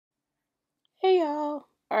Hey y'all.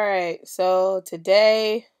 Alright, so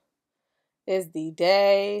today is the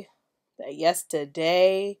day that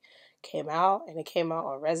Yesterday came out, and it came out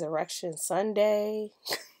on Resurrection Sunday.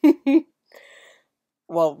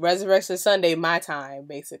 Well, Resurrection Sunday, my time,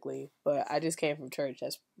 basically. But I just came from church.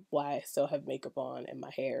 That's why I still have makeup on, and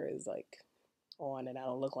my hair is like on, and I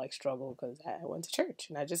don't look like struggle because I went to church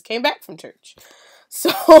and I just came back from church.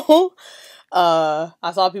 So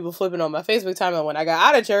I saw people flipping on my Facebook timeline when I got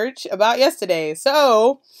out of church about yesterday.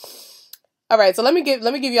 So all right, so let me give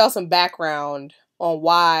y'all some background on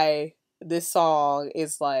why this song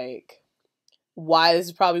is like why this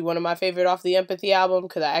is probably one of my favorite off the Empathy album,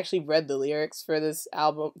 because I actually read the lyrics for this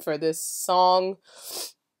album for this song.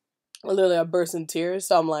 Literally, I burst in tears.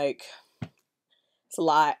 So I'm like, it's a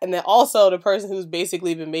lot. And then also the person who's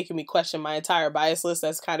basically been making me question my entire bias list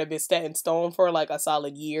that's kind of been set in stone for like a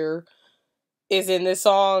solid year is in this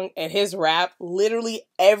song, and his rap literally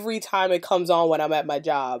every time it comes on when I'm at my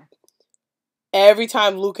job. Every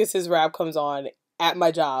time Lucas's rap comes on at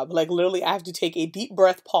my job, like literally I have to take a deep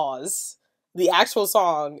breath, pause the actual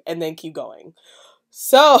song, and then keep going.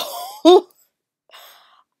 So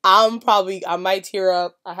I might tear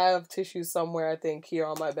up. I have tissues somewhere, I think, here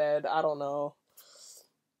on my bed. I don't know.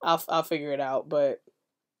 I'll figure it out. But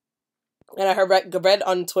and I read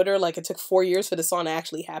on Twitter like it took 4 years for the song to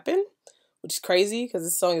actually happen, which is crazy because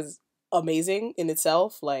this song is amazing in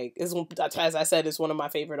itself. Like, as I said, it's one of my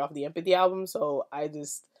favorite off the Empathy album. So I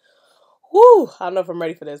just, whoo, I don't know if I'm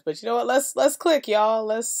ready for this, but you know what? Let's click, y'all.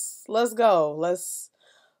 Let's go.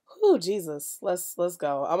 Whoo, Jesus. Let's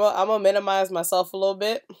go. I'm gonna minimize myself a little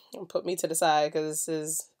bit and put me to the side because this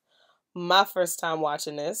is my first time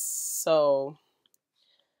watching this. So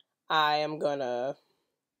I am gonna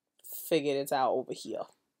figure this out over here.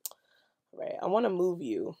 Right, I want to move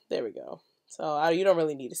you. There we go. So you don't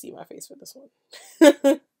really need to see my face for this one.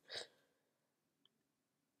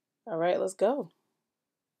 All right, let's go.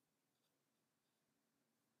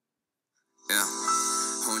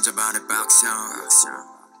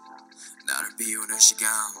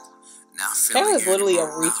 Taylor is literally a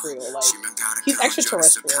real. Like, he's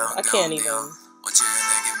extraterrestrial. I can't even.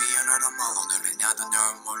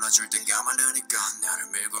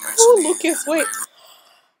 Ooh, Lucas, wait.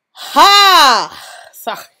 Ha!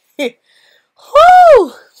 Sorry.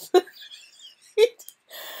 Woo!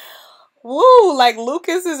 Woo! Like,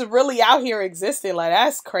 Lucas is really out here existing. Like,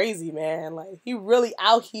 that's crazy, man. Like, he really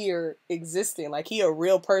out here existing. Like, he a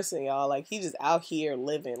real person, y'all. Like, he just out here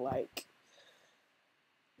living. Like,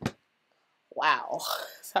 wow.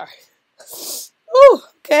 Sorry. Ooh,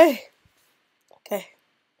 okay. Okay.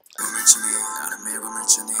 I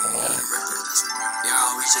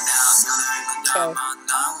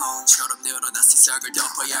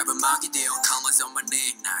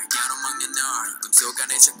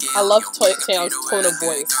love Taeyong's tone of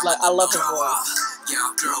voice. Like, I love his voice.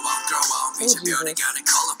 Oh, Jesus.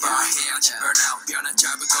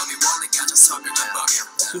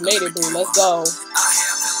 You made it, boo. Let's go.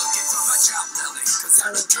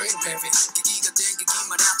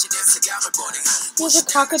 Was it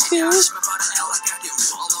cockatoo?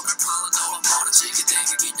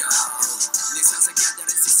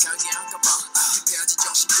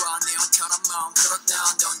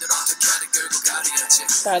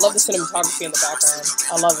 I love the cinematography in the background.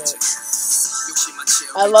 I love it.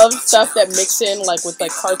 I love stuff that mix in like with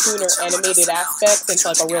like cartoon or animated aspects into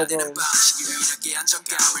like a real room.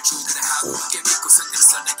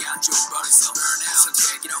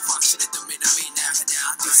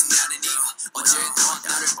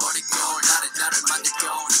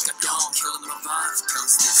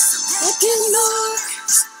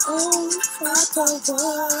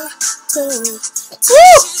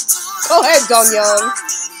 Woo! Go ahead, Donghyun.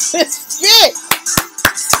 This shit.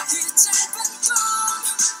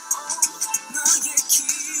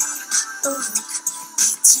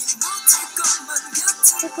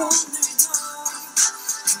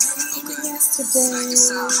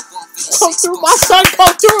 Come through, my son,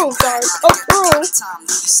 come through. Sorry, come through.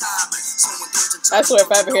 I swear,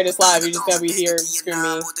 if I ever hear this live, you're just gonna be hear me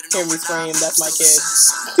scream. That's my kid.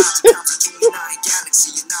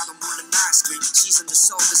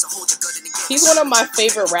 He's one of my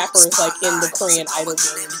favorite rappers, like, in the Korean Idol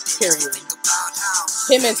game, period.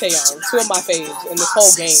 Him and Taeyong, two of my faves in this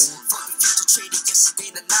whole game.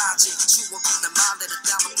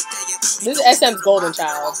 This is SM's golden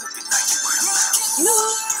child.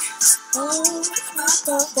 Woo!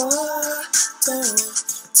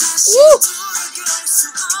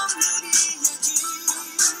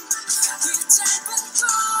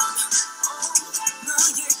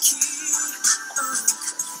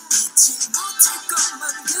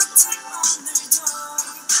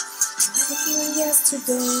 Woo!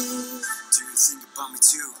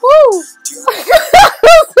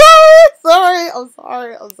 I'm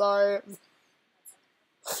sorry. I'm sorry.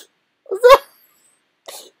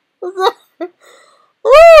 Woo!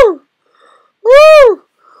 Woo!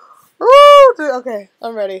 Woo! Dude, okay,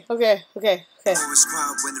 I'm ready. Okay. Always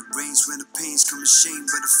cry when it rains, when the pains come in shame,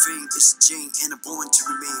 but the fame is Jane and I'm born to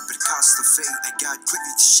remain, but the cost of fate I got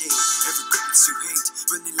quickly to shade. Every greatness you hate,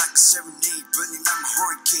 burning like a serenade, burning like my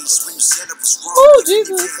heart case. When you said I was wrong, oh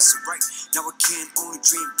Jesus! So right now I can't only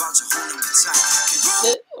dream about you holding me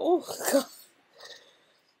tight. Oh God!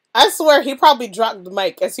 I swear he probably dropped the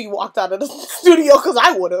mic as he walked out of the studio, because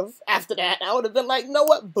I would have. After that, I would have been like, "Know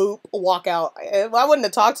what? Boop, walk out." If I wouldn't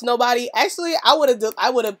have talked to nobody, actually, I would have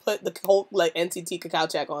put the whole like NCT Cacao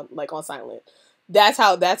check on silent. That's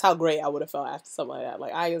how great I would have felt after something like that.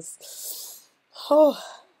 Like I just,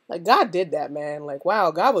 like God did that, man. Like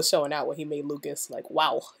wow, God was showing out when He made Lucas. Like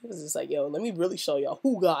wow, it was just like, yo, let me really show y'all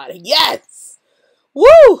who God. Yes,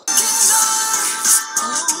 woo.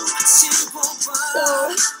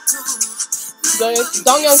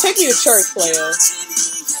 Dongyeon, take me to church, player.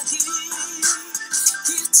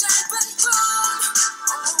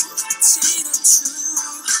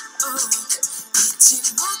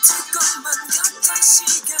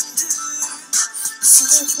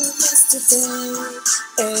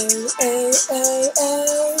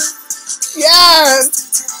 Yes.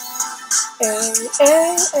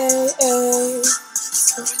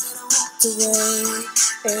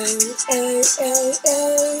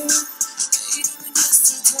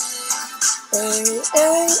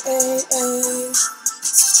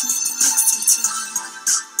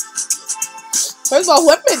 First of all,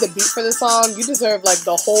 whoever made the beat for this song, you deserve like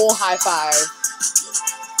the whole high five.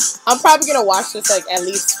 I'm probably gonna watch this like at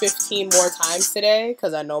least 15 more times today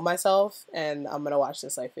because I know myself, and I'm gonna watch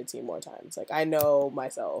this like 15 more times. Like I know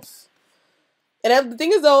myself. And the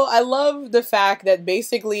thing is though, I love the fact that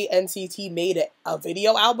basically NCT made a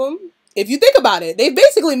video album. If you think about it, they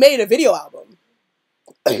basically made a video album.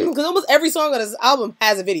 Because almost every song on this album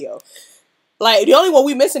has a video. Like the only one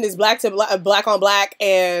we missing is Black on Black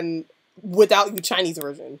and Without You Chinese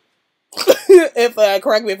version. If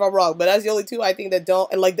correct me if I'm wrong, but that's the only two I think that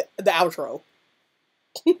don't, and like the outro.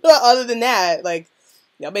 Other than that, like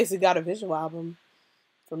y'all basically got a visual album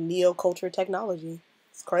from Neo Culture Technology.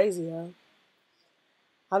 It's crazy, yo.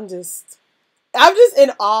 I'm just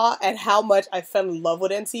in awe at how much I fell in love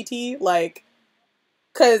with NCT. Like,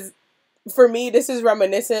 cause for me, this is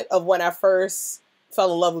reminiscent of when I first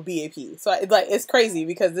fell in love with BAP. So it's crazy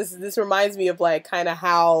because this reminds me of like kind of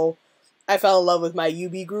how I fell in love with my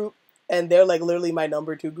UB group, and they're like literally my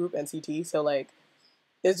number 2 group, NCT. So like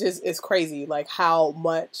it's crazy like how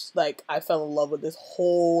much like I fell in love with this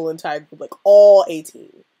whole entire group, like all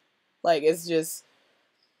 18. Like it's just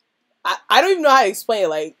I don't even know how to explain it.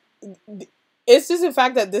 Like it's just the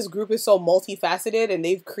fact that this group is so multifaceted and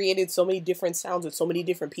they've created so many different sounds with so many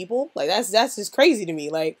different people. Like that's just crazy to me.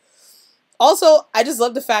 Like also I just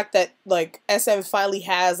love the fact that like SM finally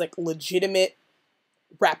has like legitimate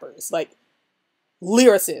rappers, like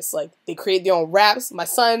lyricists. Like they create their own raps. My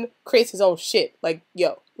son creates his own shit. Like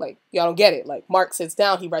yo, like y'all don't get it. Like Mark sits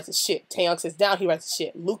down, he writes his shit. Taeyong sits down, he writes his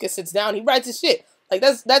shit. Lucas sits down, he writes his shit. Like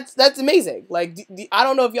that's amazing. Like I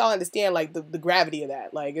don't know if y'all understand like the gravity of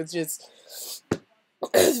that. Like it's just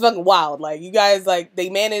it's fucking wild. Like you guys like they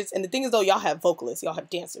manage, and the thing is though, y'all have vocalists, y'all have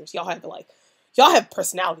dancers, y'all have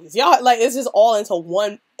personalities, y'all like it's just all into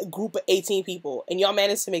one group of 18 people, and y'all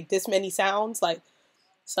manage to make this many sounds. Like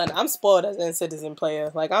son, I'm spoiled as a citizen player.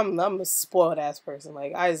 Like I'm a spoiled ass person.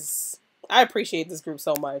 Like I appreciate this group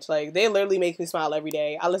so much. Like they literally make me smile every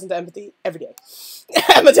day. I listen to Empathy every day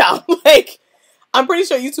at my job. Like I'm pretty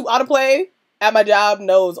sure YouTube Autoplay at my job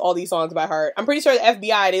knows all these songs by heart. I'm pretty sure the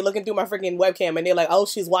FBI, they looking through my freaking webcam and they're like, oh,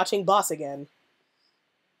 she's watching Boss again.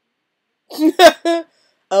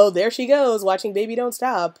 Oh, there she goes, watching Baby Don't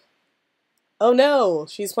Stop. Oh no,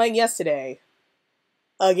 she's playing Yesterday.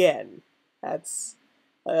 Again. That's,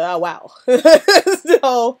 wow.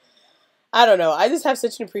 So, I don't know. I just have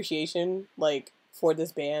such an appreciation, like, for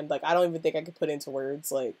this band. Like, I don't even think I could put into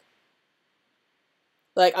words, like,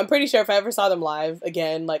 I'm pretty sure if I ever saw them live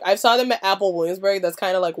again, like, I saw them at Apple Williamsburg. That's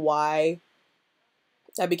kind of, like, why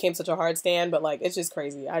I became such a hard stan. But, like, it's just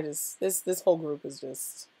crazy. This whole group is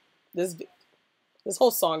just, this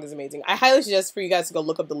whole song is amazing. I highly suggest for you guys to go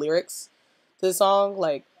look up the lyrics to the song.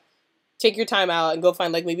 Like, take your time out and go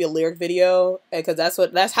find, like, maybe a lyric video. Because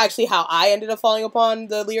that's actually how I ended up falling upon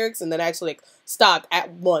the lyrics. And then actually, like, stopped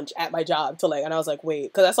at lunch at my job to, like, and I was like,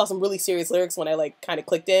 wait. Because I saw some really serious lyrics when I, like, kind of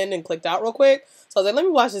clicked in and clicked out real quick. So I was like, let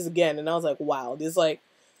me watch this again. And I was like, wow, this, like,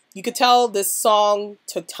 you could tell this song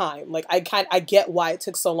took time. Like, I get why it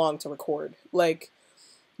took so long to record. Like,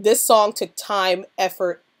 this song took time,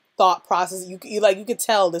 effort, thought process. You could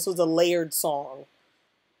tell this was a layered song.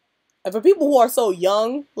 And for people who are so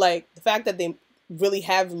young, like, the fact that they really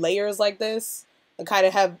have layers like this and kind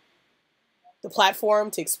of have the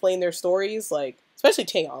platform to explain their stories, like, especially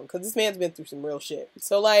Taeyong, because this man's been through some real shit.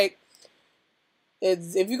 So, like,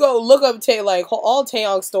 if you go look up like, all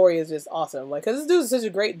Taeyong's story is just awesome. Like, because this dude is such a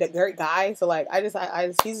great guy. So, like,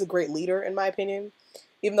 he's a great leader, in my opinion.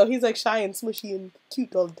 Even though he's, like, shy and smushy and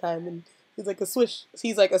cute all the time. And he's like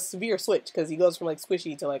a severe switch, because he goes from, like,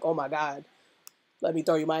 squishy to, like, oh my god, let me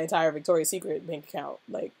throw you my entire Victoria's Secret bank account.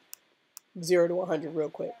 Like, 0 to 100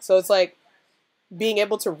 real quick. So it's like being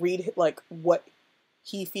able to read, like, what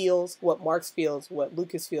he feels, what Marks feels, what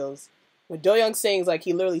Lucas feels. When Do-young sings, like,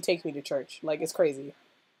 he literally takes me to church. Like, it's crazy.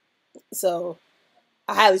 So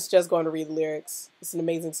I highly suggest going to read the lyrics. It's an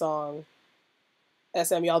amazing song.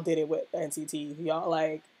 SM, y'all did it with NCT. Y'all,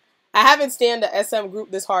 like, I haven't stand the SM group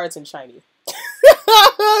this hard since Shiny.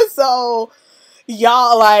 So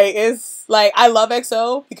y'all, like, it's like, I love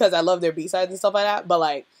EXO because I love their B-sides and stuff like that, but,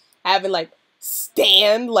 like, I haven't, like,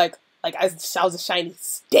 stand, like I was a Shiny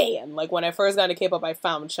stan. Like, when I first got into K-pop, I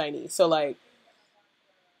found Shiny. So, like,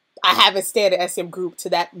 I haven't stayed an SM group to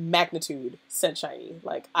that magnitude since Shiny.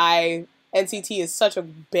 Like, NCT is such a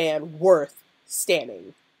band worth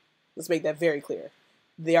standing. Let's make that very clear.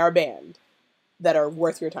 They are a band that are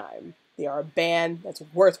worth your time. They are a band that's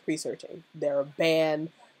worth researching. They're a band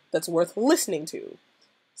that's worth listening to.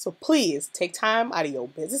 So please, take time out of your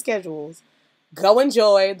busy schedules. Go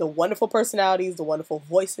enjoy the wonderful personalities, the wonderful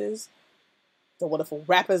voices, the wonderful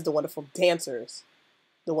rappers, the wonderful dancers,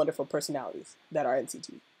 the wonderful personalities that are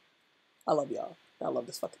NCT. I love y'all. I love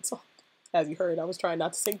this fucking song. As you heard, I was trying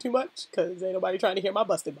not to sing too much because ain't nobody trying to hear my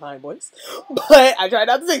busted behind voice. But I tried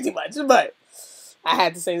not to sing too much. But I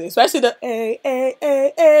had to sing, especially the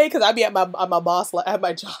A, because I'd be at my boss, at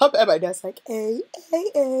my job, at my desk, like A.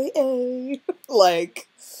 Like,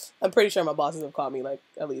 I'm pretty sure my bosses have called me like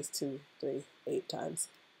at least 2, 3, 8 times.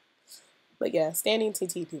 But yeah, stand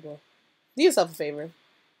NCT, people. Do yourself a favor.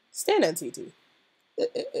 Stand NCT.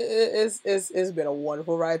 It's been a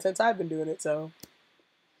wonderful ride since I've been doing it, so.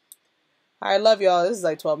 I love y'all. This is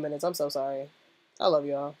like 12 minutes. I'm so sorry. I love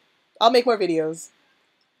y'all. I'll make more videos.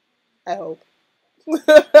 I hope.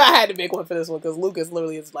 I had to make one for this one because Lucas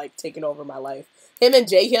literally is like taking over my life. Him and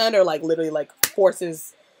Jaehyun are like literally like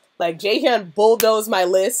forces. Like, Jaehyun bulldozed my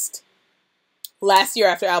list last year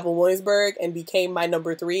after Album Williamsburg and became my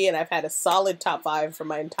number 3, and I've had a solid top 5 for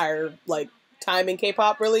my entire like time in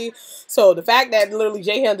K-pop, really. So the fact that literally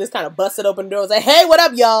Jaehyun just kind of busted open the door and was like, hey, what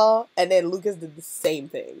up, y'all? And then Lucas did the same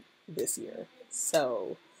thing this year.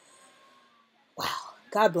 So, wow.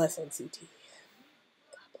 God bless NCT.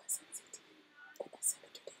 God bless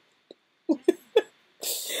NCT.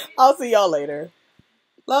 I'll see y'all later.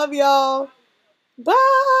 Love y'all.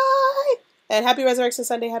 Bye. And happy Resurrection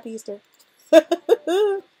Sunday. Happy Easter.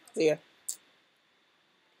 See ya.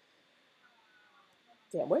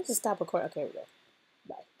 Damn, where's the stop recording? Okay, here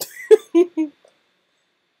we go. Bye.